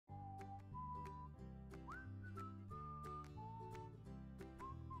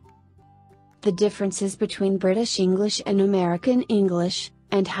the differences between British English and American English,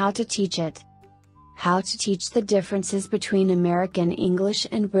 and how to teach it. How to teach the differences between American English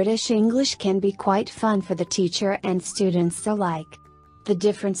and British English can be quite fun for the teacher and students alike. The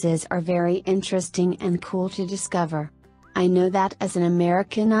differences are very interesting and cool to discover. I know that as an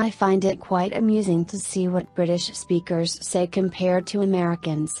American I find it quite amusing to see what British speakers say compared to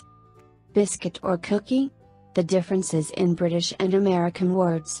Americans. Biscuit or cookie? The differences in British and American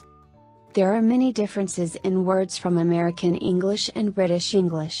words. There are many differences in words from American English and British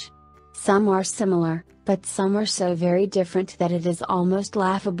English. Some are similar, but some are so very different that it is almost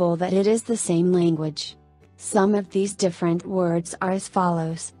laughable that it is the same language. Some of these different words are as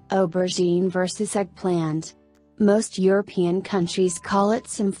follows: aubergine versus eggplant. Most European countries call it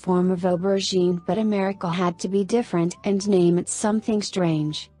some form of aubergine, but America had to be different and name it something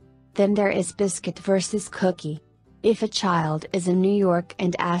strange. Then there is biscuit versus cookie. If a child is in New York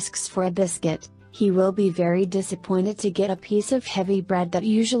and asks for a biscuit, he will be very disappointed to get a piece of heavy bread that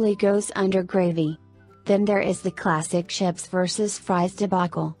usually goes under gravy. Then there is the classic chips versus fries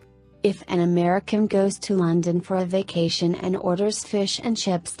debacle. If an American goes to London for a vacation and orders fish and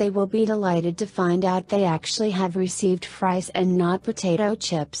chips, they will be delighted to find out they actually have received fries and not potato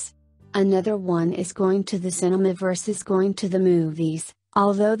chips. Another one is going to the cinema versus going to the movies.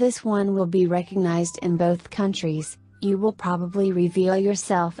 Although this one will be recognized in both countries, you will probably reveal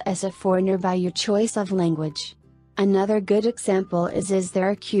yourself as a foreigner by your choice of language. Another good example is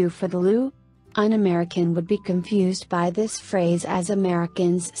there a queue for the loo? An American would be confused by this phrase as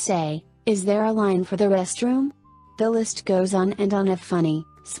Americans say, is there a line for the restroom? The list goes on and on of funny,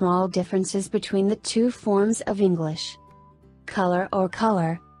 small differences between the two forms of English. Color or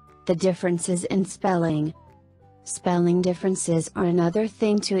color? The differences in spelling. Spelling differences are another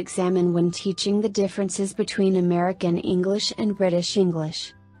thing to examine when teaching the differences between American English and British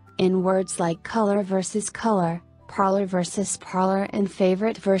English. In words like color versus color, parlor versus parlor, and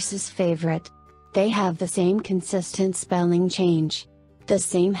favorite versus favorite, they have the same consistent spelling change. The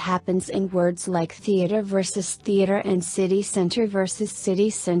same happens in words like theater versus theater and city center versus city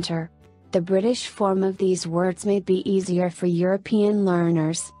center. The British form of these words may be easier for European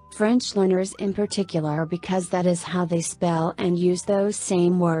learners, French learners in particular, because that is how they spell and use those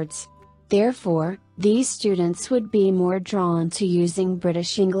same words. Therefore, these students would be more drawn to using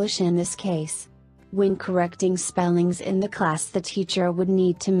British English in this case. When correcting spellings in the class, the teacher would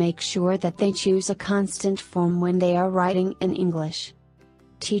need to make sure that they choose a constant form when they are writing in English.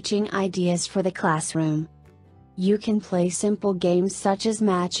 Teaching ideas for the classroom. You can play simple games such as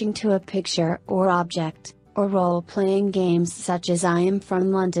matching to a picture or object, or role-playing games such as I am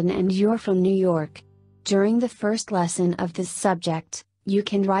from London and you're from New York. During the first lesson of this subject, you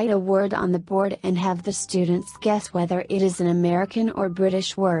can write a word on the board and have the students guess whether it is an American or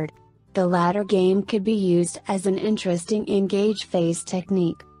British word. The latter game could be used as an interesting engage phase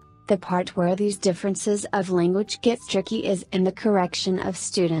technique. The part where these differences of language gets tricky is in the correction of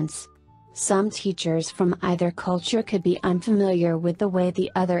students. Some teachers from either culture could be unfamiliar with the way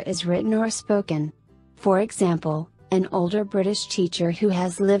the other is written or spoken. For example, an older British teacher who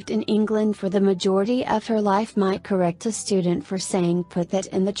has lived in England for the majority of her life might correct a student for saying "put that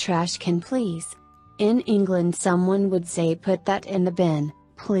in the trash can please." In England someone would say "put that in the bin,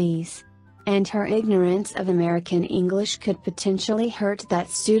 please." And her ignorance of American English could potentially hurt that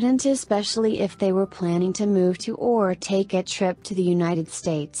student, especially if they were planning to move to or take a trip to the United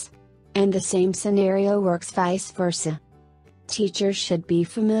States. And the same scenario works vice versa. Teachers should be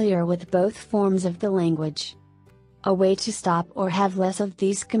familiar with both forms of the language. A way to stop or have less of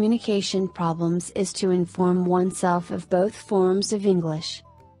these communication problems is to inform oneself of both forms of English.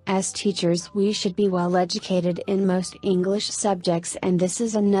 As teachers, we should be well educated in most English subjects, and this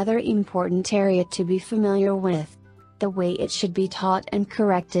is another important area to be familiar with. The way it should be taught and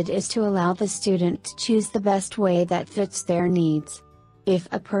corrected is to allow the student to choose the best way that fits their needs. If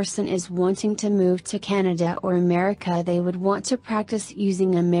a person is wanting to move to Canada or America, they would want to practice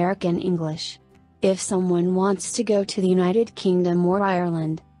using American English. If someone wants to go to the United Kingdom or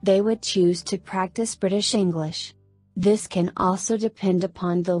Ireland, they would choose to practice British English. This can also depend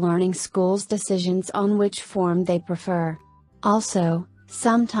upon the learning school's decisions on which form they prefer. Also,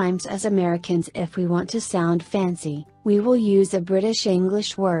 sometimes as Americans, if we want to sound fancy, we will use a British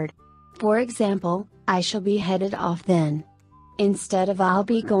English word. For example, I shall be headed off then, instead of I'll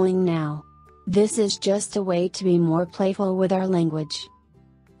be going now. This is just a way to be more playful with our language.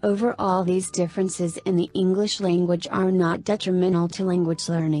 Overall, these differences in the English language are not detrimental to language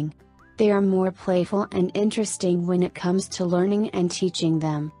learning. They are more playful and interesting when it comes to learning and teaching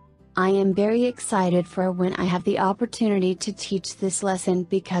them. I am very excited for when I have the opportunity to teach this lesson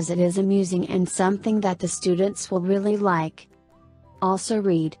because it is amusing and something that the students will really like. Also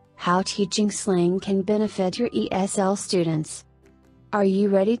read, How Teaching Slang Can Benefit Your ESL Students. Are you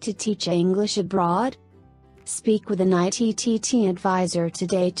ready to teach English abroad? Speak with an ITTT advisor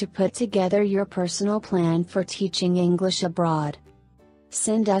today to put together your personal plan for teaching English abroad.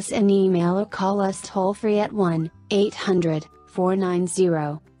 Send us an email or call us toll-free at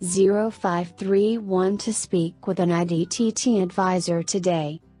 1-800-490-0531 to speak with an ITTT advisor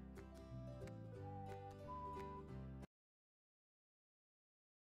today.